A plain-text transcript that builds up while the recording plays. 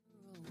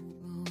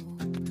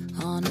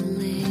on a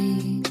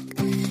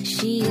lake.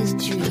 She is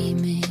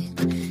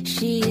dreaming,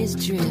 she is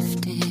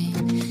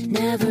drifting,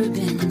 never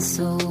been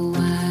so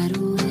wide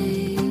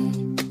awake.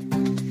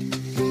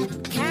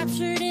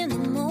 Captured in the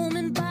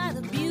moment by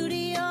the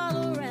beauty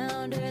all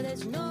around her,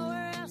 there's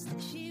nowhere else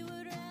that she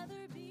would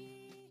rather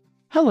be.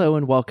 Hello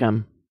and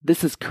welcome.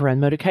 This is Karen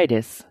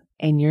Motakaitis,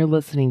 and you're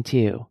listening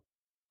to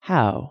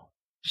How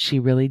She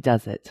Really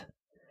Does It,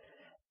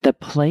 the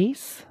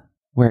place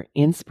where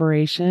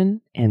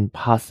inspiration and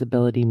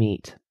possibility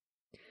meet.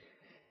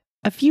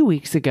 A few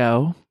weeks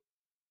ago,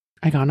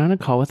 I got on a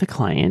call with a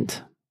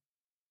client,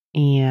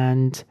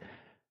 and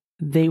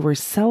they were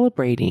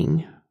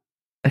celebrating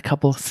a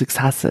couple of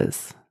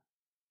successes,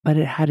 but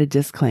it had a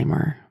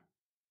disclaimer.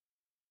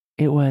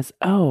 It was,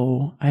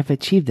 oh, I've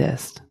achieved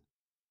this,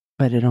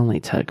 but it only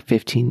took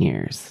 15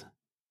 years.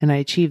 And I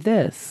achieved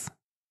this,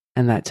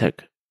 and that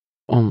took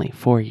only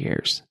 4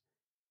 years.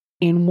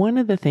 And one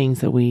of the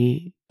things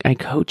that I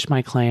coached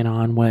my client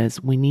on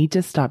was we need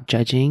to stop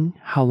judging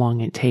how long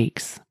it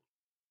takes,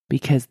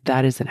 because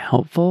that isn't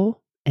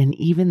helpful. And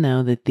even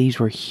though that these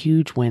were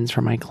huge wins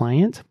for my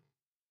client,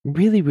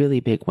 really, really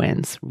big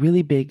wins,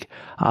 really big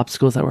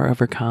obstacles that were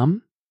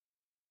overcome,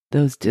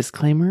 those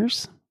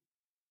disclaimers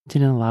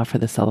didn't allow for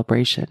the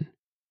celebration.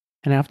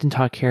 And I often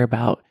talk here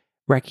about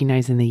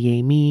recognizing the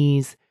yay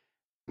me's,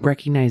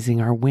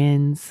 recognizing our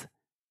wins,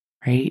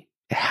 right?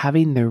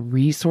 Having the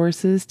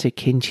resources to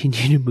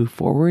continue to move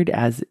forward,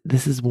 as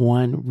this is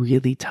one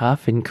really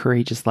tough and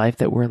courageous life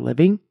that we're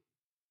living.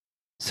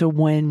 So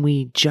when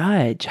we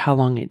judge how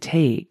long it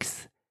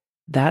takes,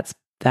 that's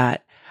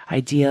that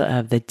idea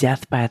of the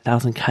death by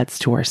 1,000 cuts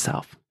to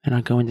ourselves. And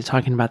I'll go into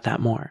talking about that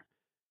more.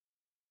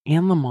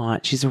 Anne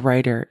Lamott, she's a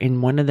writer,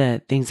 and one of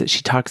the things that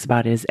she talks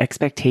about is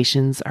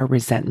expectations are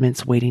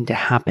resentments waiting to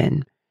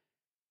happen.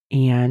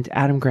 And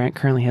Adam Grant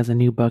currently has a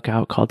new book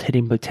out called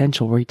Hidden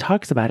Potential, where he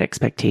talks about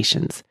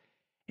expectations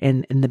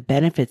and the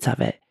benefits of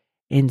it.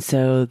 And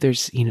so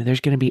there's going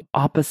to be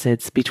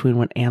opposites between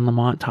what Anne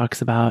Lamott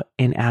talks about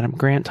and Adam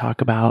Grant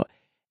talk about.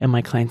 And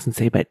my clients can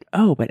say, but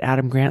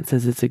Adam Grant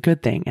says it's a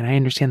good thing. And I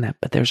understand that,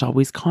 but there's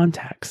always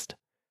context.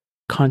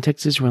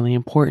 Context is really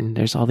important.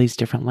 There's all these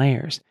different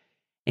layers.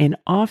 And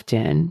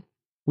often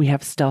we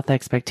have stealth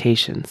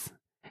expectations.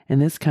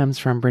 And this comes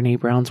from Brené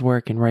Brown's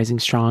work in Rising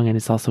Strong, and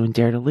it's also in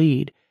Dare to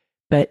Lead.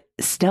 But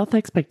stealth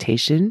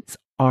expectations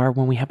are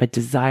when we have a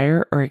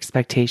desire or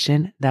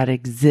expectation that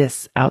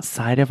exists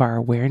outside of our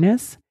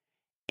awareness,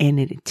 and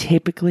it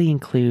typically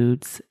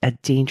includes a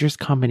dangerous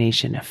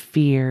combination of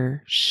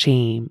fear,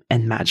 shame,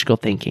 and magical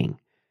thinking.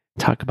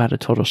 Talk about a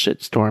total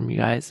shitstorm, you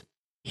guys.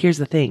 Here's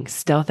the thing.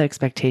 Stealth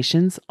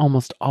expectations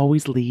almost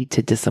always lead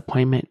to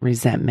disappointment,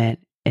 resentment,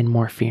 and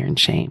more fear and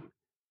shame.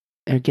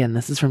 Again,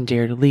 this is from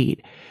Dare to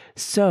Lead.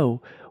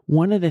 So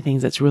one of the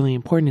things that's really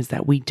important is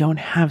that we don't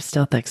have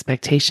stealth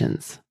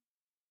expectations,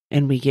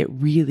 and we get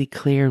really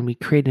clear and we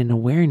create an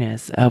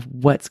awareness of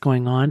what's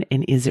going on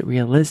and is it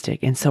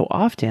realistic. And so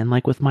often,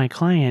 like with my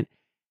client,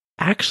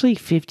 actually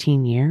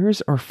 15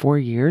 years or 4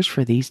 years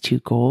for these two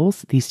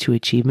goals, these two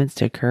achievements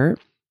to occur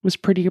was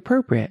pretty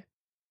appropriate.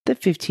 The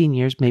 15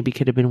 years maybe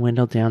could have been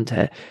dwindled down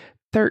to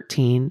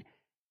 13.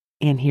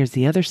 And here's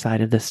the other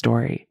side of the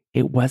story.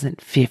 It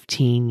wasn't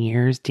 15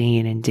 years day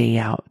in and day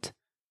out.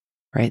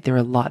 Right? There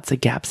are lots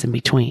of gaps in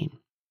between.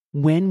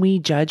 When we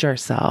judge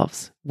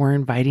ourselves, we're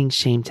inviting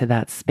shame to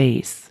that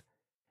space.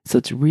 So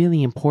it's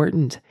really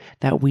important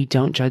that we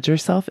don't judge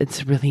ourselves.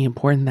 It's really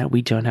important that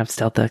we don't have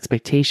stealth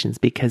expectations,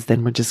 because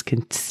then we're just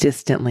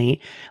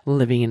consistently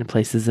living in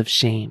places of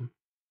shame,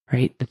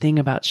 right? The thing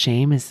about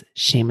shame is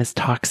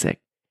toxic.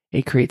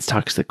 It creates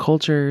toxic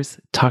cultures,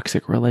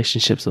 toxic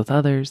relationships with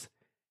others,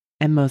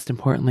 and most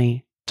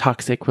importantly,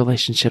 toxic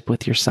relationship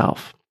with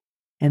yourself.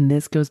 And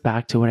this goes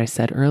back to what I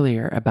said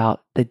earlier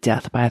about the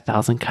death by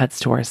 1,000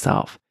 cuts to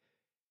ourselves.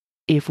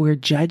 If we're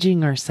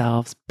judging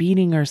ourselves,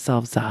 beating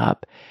ourselves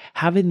up,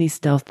 having these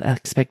stealth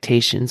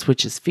expectations,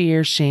 which is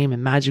fear, shame,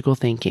 and magical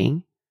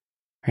thinking,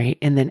 right?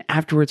 And then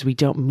afterwards we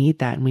don't meet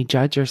that and we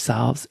judge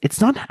ourselves,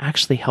 it's not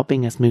actually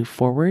helping us move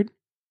forward.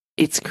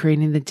 It's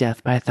creating the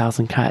death by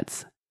 1,000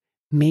 cuts.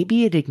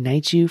 Maybe it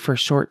ignites you for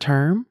short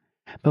term,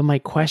 but my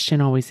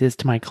question always is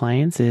to my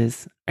clients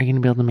is, are you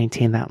going to be able to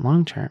maintain that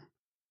long term?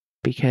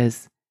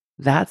 Because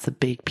that's a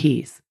big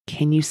piece.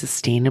 Can you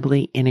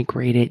sustainably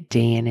integrate it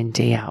day in and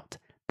day out?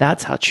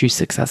 That's how true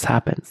success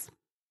happens.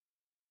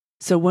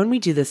 So when we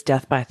do this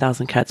death by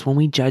 1,000 cuts, when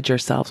we judge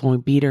ourselves, when we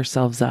beat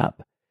ourselves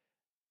up,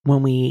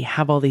 when we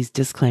have all these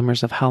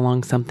disclaimers of how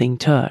long something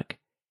took,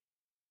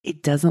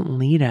 it doesn't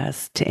lead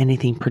us to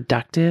anything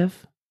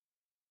productive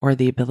or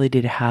the ability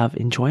to have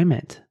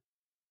enjoyment.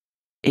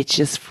 It's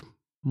just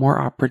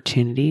more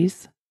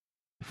opportunities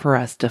for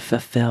us to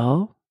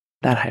fulfill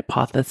that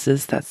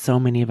hypothesis that so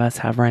many of us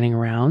have running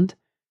around.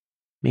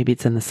 Maybe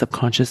it's in the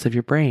subconscious of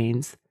your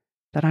brains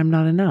that I'm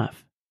not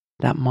enough.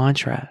 That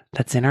mantra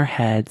that's in our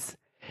heads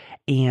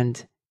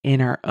and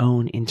in our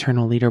own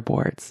internal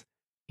leaderboards.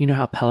 You know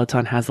how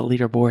Peloton has a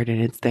leaderboard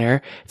and it's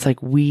there? It's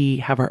like we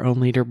have our own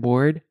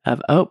leaderboard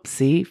of, oh,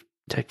 see,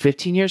 took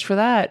 15 years for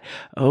that.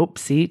 Oh,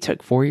 see,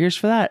 took 4 years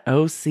for that.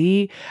 Oh,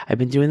 see, I've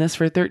been doing this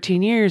for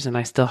 13 years and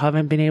I still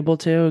haven't been able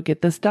to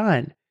get this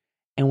done.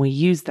 And we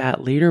use that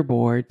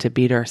leaderboard to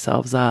beat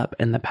ourselves up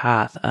in the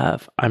path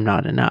of, I'm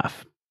not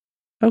enough.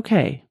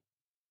 Okay,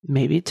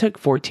 maybe it took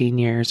 14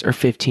 years or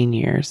 15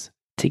 years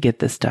to get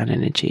this done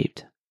and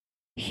achieved.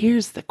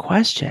 Here's the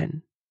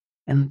question,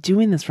 and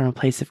doing this from a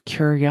place of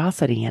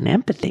curiosity and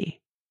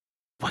empathy.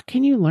 What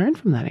can you learn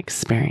from that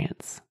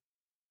experience?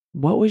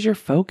 What was your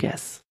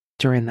focus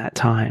during that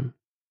time?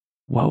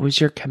 What was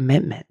your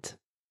commitment?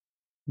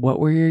 What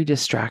were your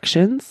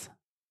distractions?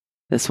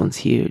 This one's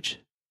huge.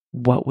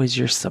 What was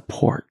your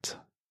support?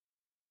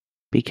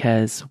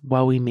 Because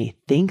while we may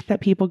think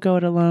that people go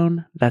it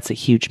alone, that's a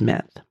huge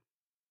myth.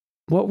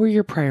 What were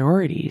your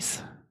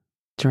priorities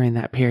during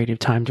that period of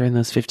time, during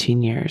those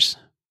 15 years?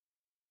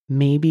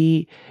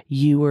 Maybe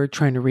you were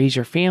trying to raise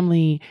your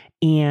family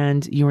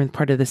and you were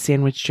part of the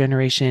sandwich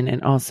generation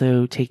and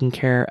also taking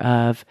care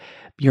of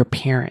your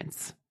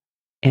parents.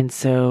 And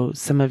so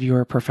some of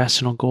your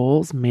professional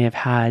goals may have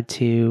had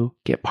to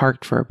get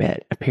parked for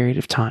a period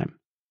of time.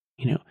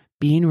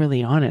 Being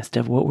really honest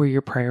of what were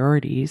your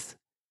priorities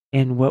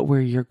and what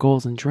were your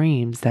goals and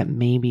dreams that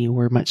maybe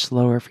were much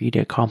slower for you to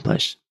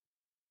accomplish.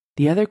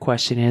 The other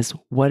question is,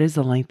 what is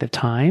the length of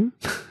time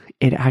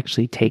it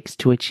actually takes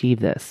to achieve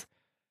this?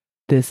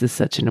 This is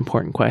such an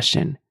important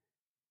question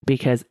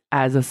because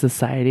as a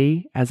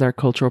society, as our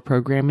cultural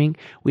programming,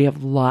 we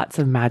have lots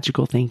of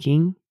magical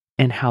thinking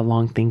and how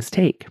long things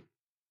take.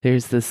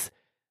 There's this,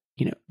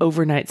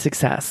 overnight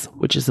success,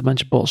 which is a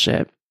bunch of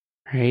bullshit,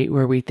 right?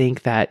 Where we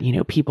think that,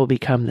 people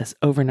become this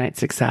overnight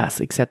success,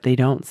 except they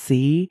don't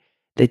see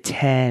the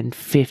 10,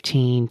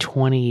 15,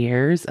 20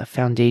 years of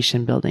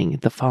foundation building,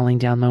 the falling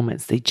down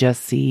moments. They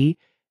just see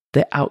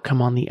the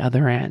outcome on the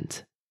other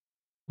end.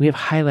 We have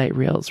highlight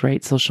reels,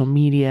 right? Social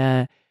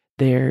media,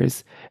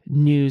 there's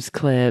news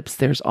clips,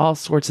 there's all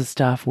sorts of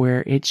stuff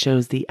where it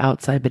shows the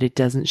outside, but it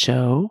doesn't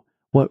show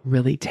what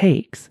really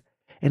takes.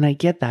 And I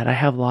get that. I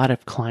have a lot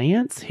of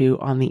clients who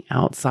on the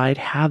outside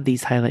have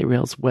these highlight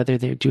reels, whether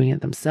they're doing it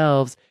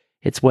themselves,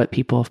 it's what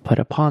people have put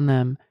upon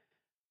them.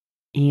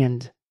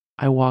 And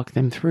I walk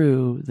them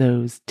through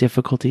those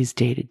difficulties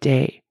day to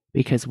day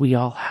because we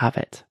all have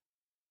it.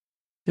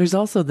 There's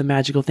also the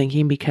magical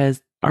thinking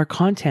because our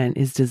content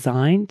is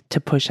designed to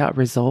push out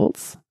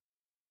results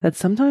that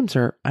sometimes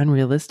are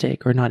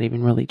unrealistic or not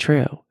even really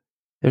true.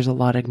 There's a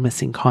lot of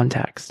missing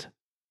context.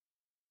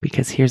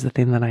 Because here's the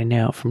thing that I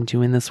know from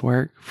doing this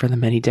work for the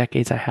many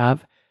decades I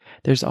have,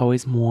 there's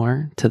always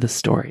more to the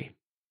story.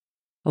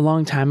 A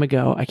long time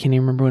ago, I can't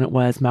even remember when it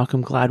was,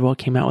 Malcolm Gladwell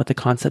came out with the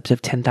concept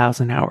of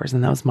 10,000 hours,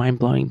 and that was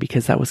mind-blowing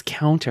because that was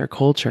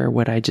counterculture,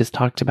 what I just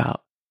talked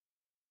about.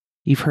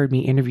 You've heard me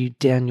interview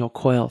Daniel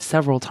Coyle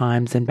several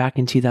times, and back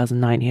in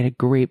 2009, he had a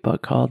great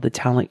book called The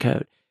Talent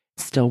Code.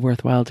 It's still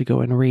worthwhile to go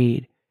and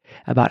read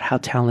about how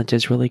talent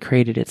is really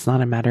created. It's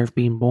not a matter of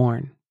being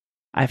born.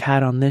 I've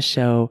had on this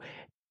show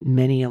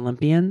many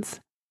Olympians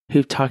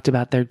who've talked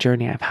about their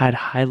journey. I've had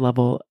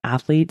high-level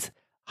athletes,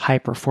 high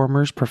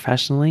performers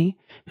professionally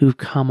who've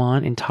come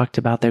on and talked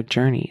about their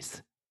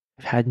journeys.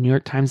 I've had New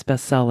York Times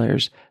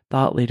bestsellers,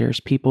 thought leaders,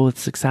 people with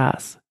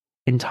success,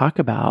 and talk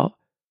about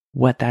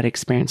what that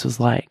experience was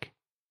like.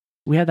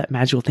 We have that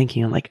magical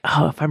thinking of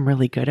if I'm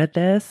really good at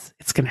this,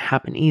 it's going to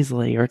happen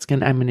easily, or I'm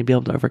going to be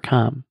able to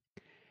overcome.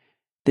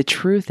 The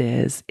truth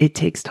is, it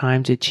takes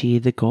time to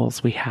achieve the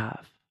goals we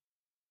have.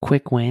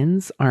 Quick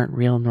wins aren't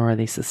real, nor are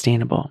they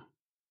sustainable.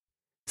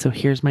 So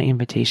here's my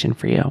invitation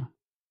for you.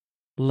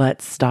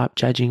 Let's stop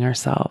judging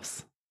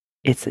ourselves.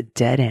 It's a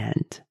dead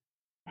end,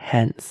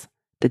 hence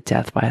the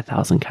death by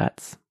 1,000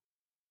 cuts.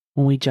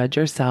 When we judge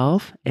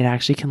ourselves, it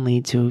actually can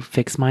lead to a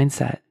fixed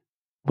mindset,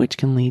 which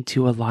can lead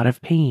to a lot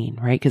of pain,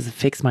 right? Because a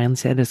fixed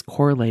mindset is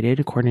correlated,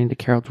 according to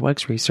Carol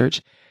Dweck's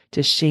research,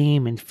 to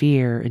shame and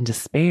fear and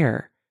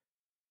despair.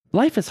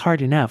 Life is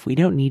hard enough. We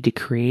don't need to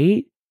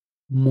create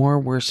more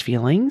worse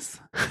feelings,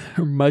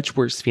 or much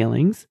worse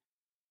feelings,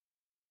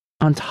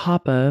 on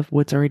top of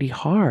what's already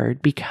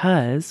hard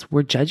because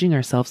we're judging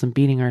ourselves and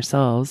beating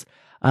ourselves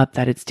up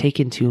that it's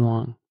taken too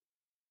long.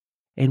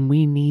 And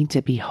we need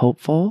to be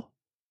hopeful,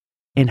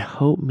 and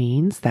hope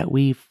means that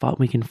we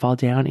can fall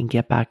down and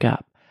get back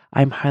up.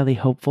 I'm highly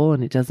hopeful,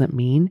 and it doesn't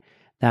mean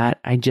that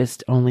I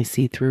just only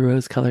see through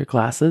rose-colored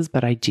glasses,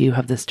 but I do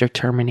have this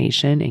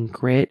determination and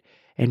grit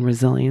and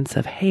resilience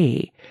of,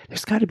 hey,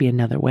 there's got to be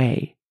another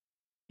way.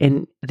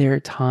 And there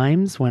are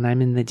times when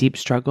I'm in the deep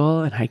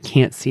struggle and I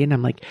can't see it. And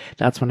I'm like,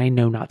 that's when I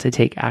know not to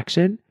take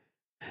action,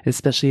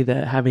 especially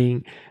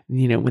when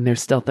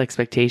there's stealth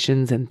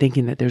expectations and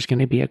thinking that there's going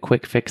to be a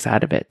quick fix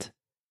out of it,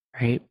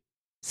 right?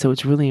 So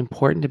it's really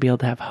important to be able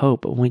to have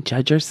hope. But when we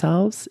judge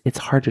ourselves, it's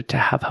harder to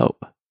have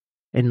hope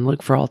and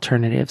look for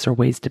alternatives or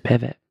ways to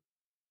pivot.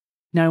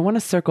 Now, I want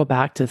to circle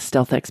back to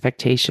stealth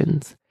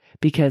expectations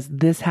because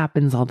this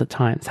happens all the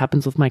time. This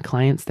happens with my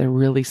clients. They're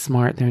really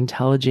smart. They're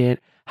intelligent,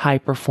 high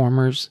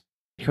performers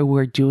who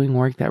are doing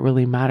work that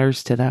really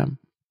matters to them.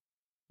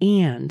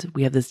 And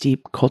we have this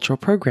deep cultural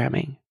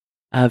programming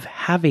of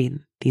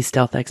having these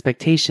stealth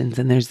expectations,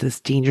 and there's this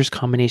dangerous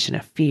combination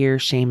of fear,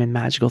 shame, and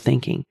magical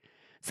thinking.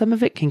 Some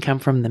of it can come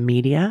from the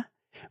media,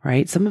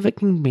 right? Some of it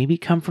can maybe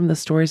come from the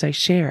stories I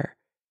share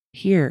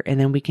here, and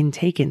then we can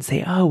take it and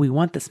say, oh, we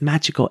want this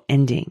magical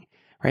ending,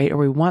 right? Or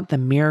we want the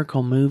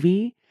miracle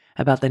movie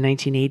about the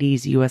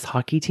 1980s US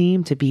hockey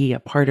team to be a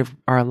part of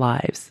our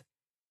lives.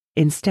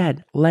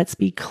 Instead, let's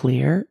be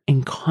clear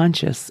and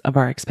conscious of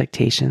our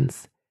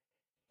expectations.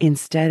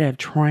 Instead of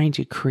trying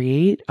to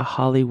create a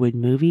Hollywood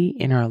movie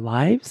in our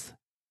lives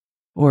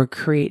or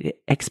create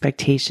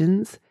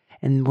expectations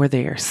and where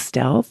they are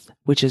stealth,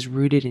 which is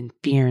rooted in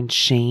fear and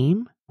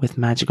shame with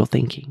magical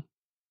thinking.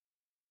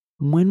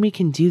 When we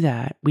can do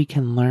that, we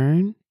can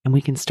learn and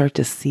we can start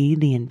to see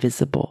the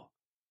invisible.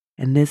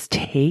 And this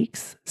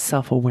takes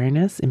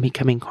self-awareness and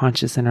becoming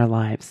conscious in our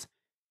lives.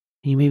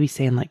 And you may be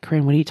saying like,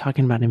 Corinne, what are you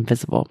talking about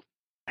invisible?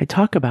 I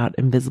talk about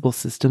invisible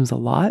systems a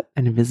lot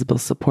and invisible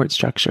support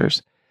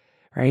structures,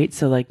 right?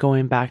 So like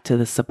going back to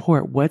the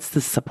support, what's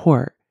the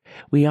support?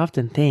 We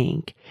often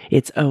think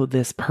it's, oh,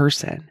 this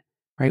person,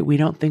 right? We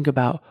don't think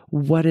about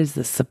what is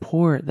the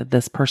support that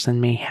this person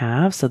may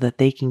have so that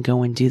they can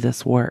go and do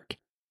this work.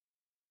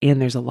 And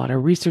there's a lot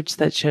of research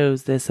that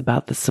shows this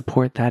about the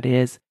support that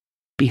is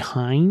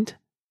behind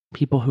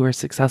people who are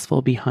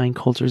successful, behind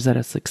cultures that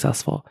are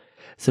successful.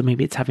 So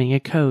maybe it's having a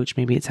coach,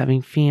 maybe it's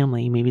having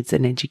family, maybe it's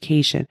an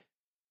education.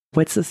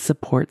 What's the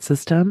support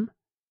system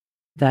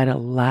that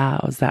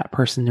allows that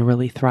person to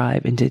really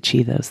thrive and to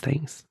achieve those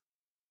things?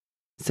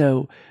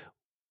 So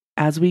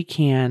as we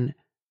can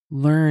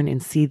learn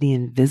and see the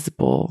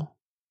invisible,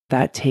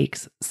 that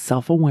takes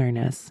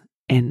self-awareness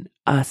and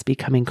us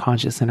becoming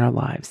conscious in our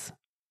lives.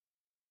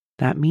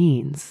 That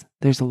means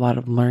there's a lot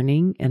of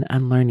learning and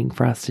unlearning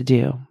for us to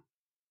do.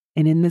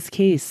 And in this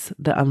case,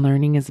 the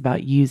unlearning is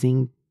about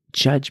using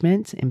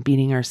judgment and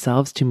beating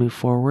ourselves to move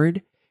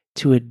forward,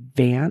 to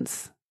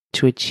advance,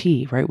 to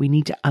achieve, right? We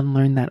need to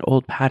unlearn that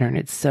old pattern.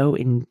 It's so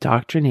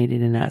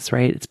indoctrinated in us,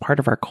 right? It's part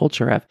of our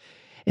culture of,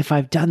 if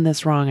I've done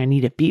this wrong, I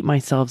need to beat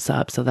myself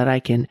up so that I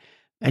can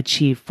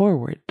achieve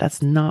forward.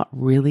 That's not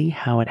really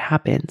how it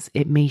happens.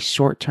 It may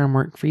short-term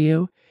work for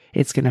you.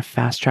 It's going to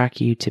fast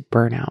track you to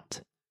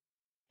burnout.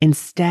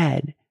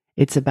 Instead,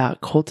 it's about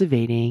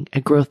cultivating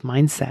a growth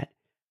mindset,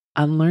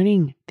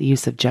 unlearning the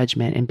use of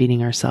judgment and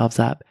beating ourselves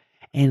up,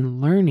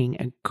 and learning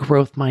a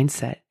growth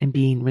mindset and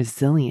being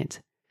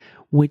resilient,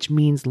 which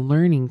means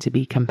learning to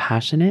be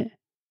compassionate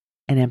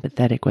and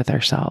empathetic with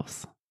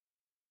ourselves.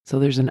 So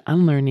there's an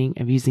unlearning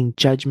of using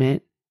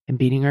judgment and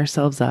beating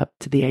ourselves up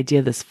to the idea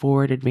of this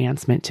forward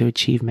advancement to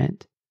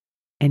achievement.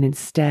 And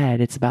instead,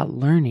 it's about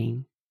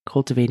learning,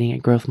 cultivating a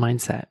growth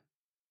mindset,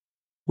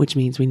 which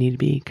means we need to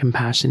be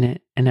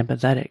compassionate and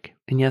empathetic.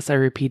 And yes, I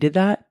repeated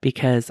that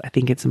because I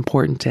think it's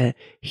important to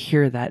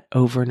hear that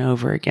over and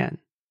over again.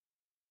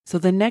 So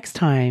the next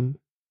time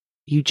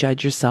you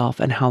judge yourself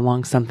and how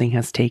long something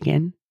has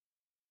taken,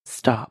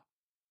 stop.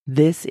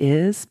 This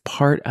is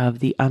part of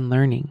the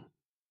unlearning.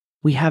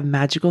 We have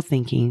magical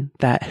thinking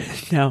that,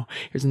 now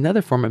here's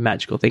another form of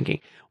magical thinking.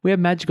 We have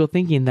magical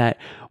thinking that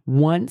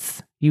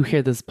once you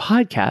hear this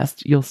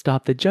podcast, you'll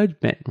stop the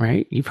judgment,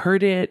 right? You've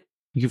heard it,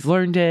 you've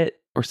learned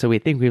it, or so we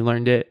think we've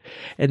learned it,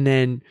 and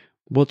then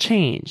we'll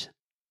change.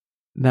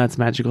 That's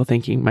magical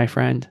thinking, my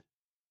friend.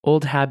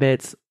 Old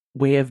habits,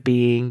 way of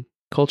being,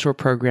 cultural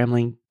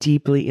programming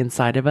deeply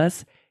inside of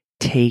us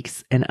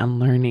takes an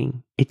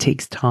unlearning. It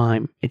takes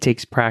time. It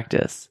takes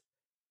practice.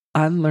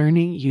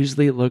 Unlearning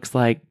usually looks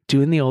like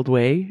doing the old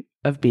way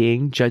of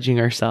being, judging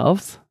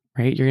ourselves,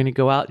 right? You're going to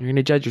go out and you're going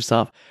to judge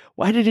yourself.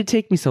 Why did it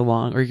take me so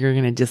long? Or you're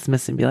going to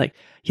dismiss and be like,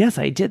 yes,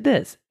 I did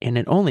this. And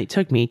it only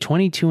took me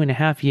 22 and a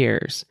half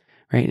years,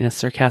 right? In a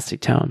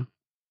sarcastic tone.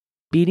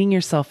 Beating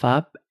yourself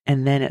up.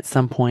 And then at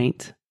some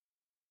point,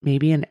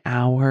 maybe an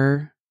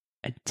hour,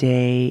 a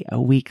day,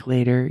 a week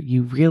later,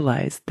 you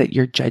realize that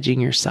you're judging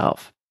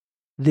yourself.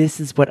 This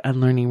is what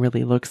unlearning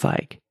really looks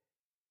like.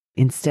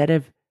 Instead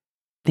of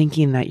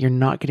thinking that you're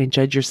not going to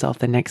judge yourself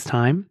the next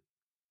time,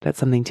 that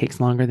something takes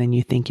longer than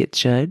you think it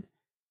should,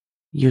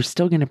 you're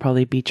still going to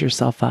probably beat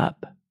yourself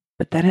up.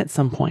 But then at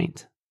some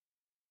point,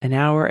 an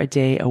hour, a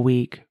day, a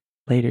week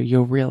later,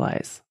 you'll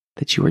realize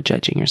that you were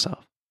judging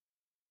yourself.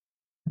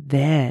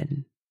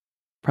 Then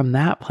from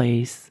that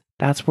place,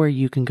 that's where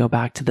you can go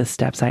back to the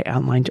steps I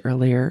outlined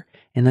earlier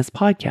in this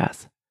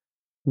podcast.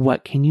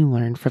 What can you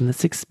learn from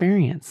this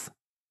experience?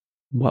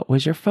 What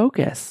was your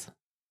focus?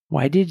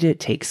 Why did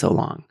it take so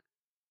long?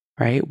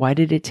 Right? Why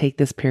did it take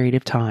this period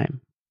of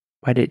time?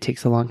 Why did it take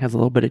so long? Has a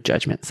little bit of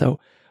judgment. So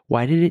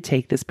why did it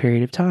take this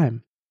period of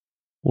time?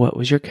 What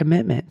was your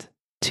commitment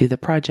to the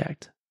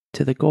project,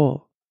 to the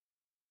goal?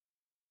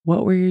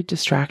 What were your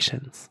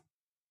distractions?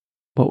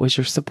 What was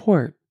your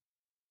support?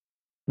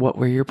 What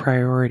were your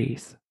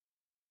priorities?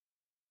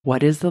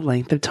 What is the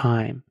length of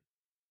time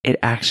it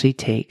actually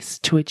takes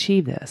to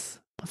achieve this?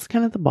 What's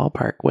kind of the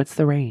ballpark? What's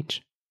the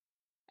range?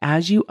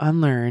 As you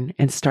unlearn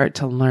and start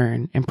to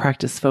learn and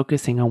practice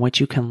focusing on what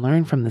you can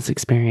learn from this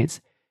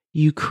experience,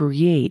 you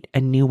create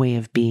a new way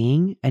of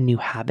being, a new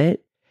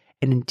habit,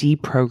 and a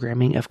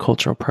deprogramming of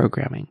cultural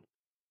programming.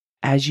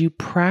 As you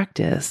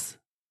practice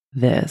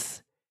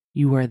this,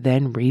 you are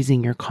then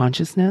raising your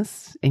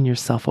consciousness and your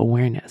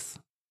self-awareness.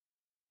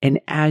 And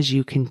as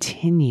you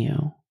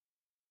continue,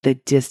 the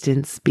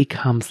distance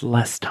becomes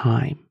less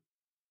time.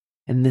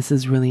 And this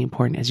is really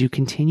important. As you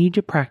continue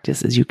to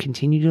practice, as you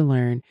continue to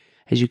learn,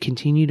 as you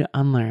continue to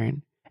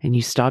unlearn, and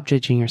you stop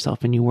judging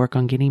yourself and you work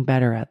on getting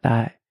better at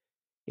that,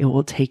 it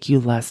will take you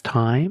less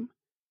time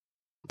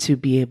to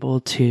be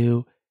able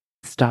to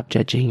stop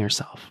judging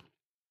yourself.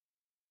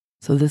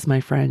 So this,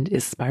 my friend,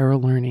 is spiral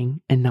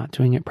learning and not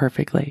doing it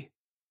perfectly.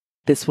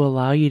 This will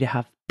allow you to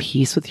have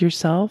peace with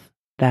yourself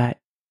that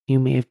you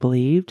may have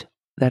believed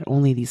that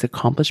only these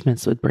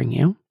accomplishments would bring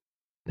you.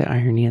 The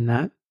irony in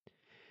that.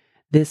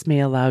 This may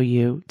allow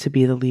you to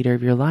be the leader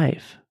of your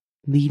life,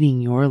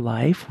 leading your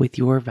life with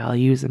your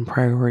values and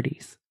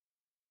priorities.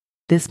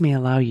 This may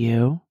allow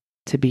you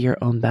to be your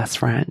own best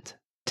friend,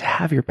 to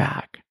have your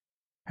back.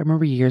 I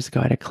remember years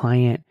ago I had a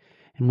client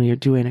and we were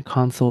doing a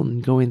consult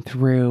and going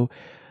through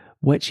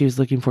what she was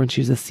looking for. And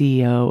she was a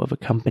CEO of a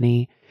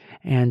company.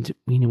 And,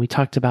 we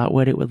talked about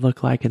what it would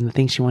look like and the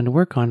things she wanted to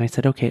work on. I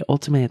said, okay,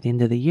 ultimately at the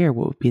end of the year,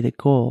 what would be the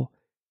goal?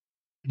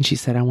 And she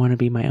said, I want to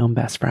be my own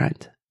best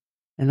friend.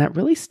 And that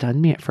really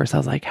stunned me at first. I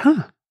was like,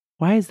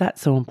 why is that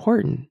so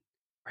important?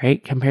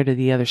 Right? Compared to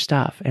the other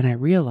stuff. And I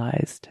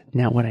realized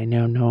now what I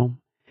know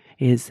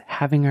is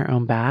having our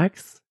own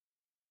backs,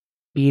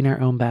 being our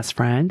own best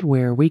friend,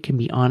 where we can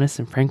be honest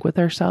and frank with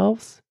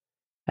ourselves,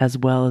 as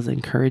well as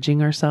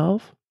encouraging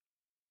ourselves,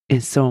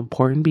 is so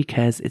important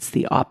because it's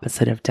the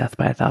opposite of death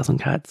by 1,000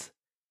 cuts.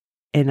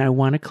 And I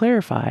want to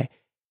clarify,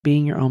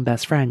 being your own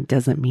best friend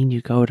doesn't mean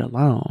you go it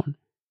alone,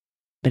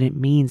 but it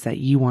means that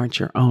you aren't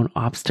your own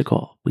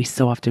obstacle. We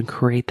so often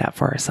create that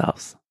for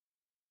ourselves.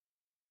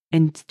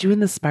 And doing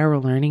the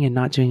spiral learning and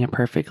not doing it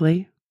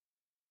perfectly,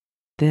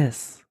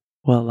 this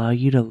will allow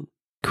you to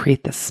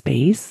create the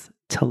space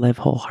to live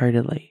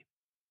wholeheartedly.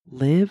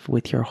 Live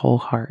with your whole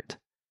heart,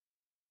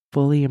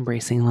 fully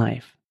embracing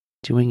life,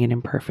 doing it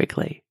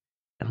imperfectly,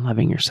 and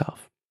loving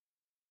yourself.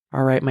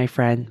 All right, my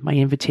friend, my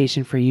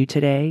invitation for you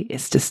today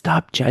is to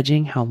stop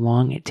judging how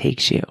long it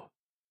takes you.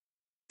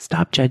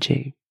 Stop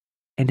judging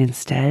and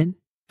instead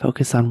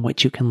focus on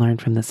what you can learn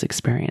from this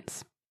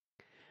experience.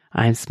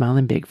 I'm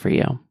smiling big for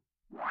you.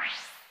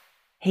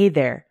 Hey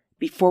there.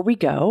 Before we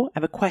go, I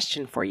have a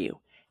question for you.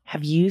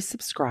 Have you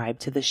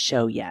subscribed to the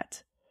show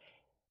yet?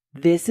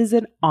 This is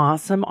an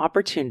awesome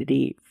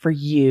opportunity for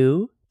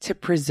you to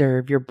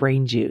preserve your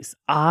brain juice.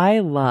 I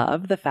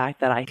love the fact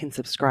that I can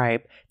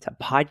subscribe to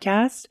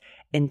podcasts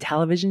and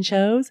television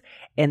shows,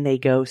 and they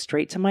go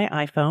straight to my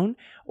iPhone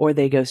or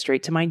they go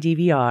straight to my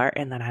DVR,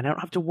 and then I don't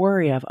have to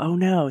worry of, oh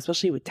no,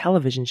 especially with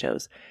television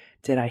shows.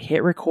 Did I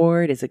hit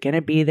record? Is it going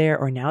to be there?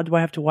 Or now do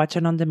I have to watch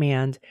it on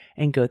demand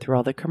and go through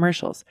all the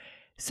commercials?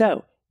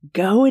 So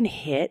go and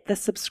hit the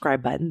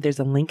subscribe button. There's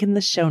a link in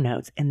the show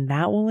notes, and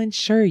that will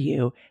ensure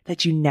you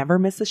that you never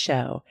miss a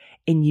show.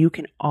 And you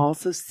can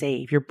also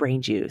save your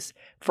brain juice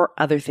for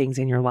other things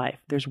in your life.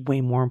 There's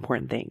way more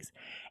important things.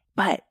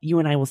 But you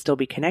and I will still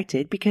be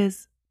connected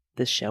because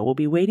the show will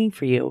be waiting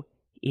for you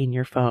in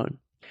your phone.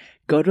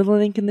 Go to the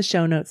link in the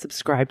show notes,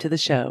 subscribe to the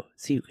show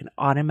so you can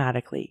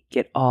automatically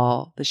get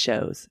all the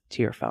shows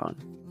to your phone.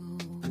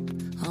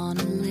 On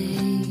a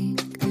lake,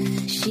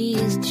 she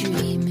is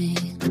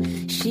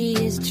dreaming, she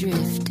is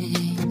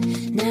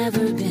drifting,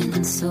 never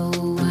been so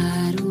wild.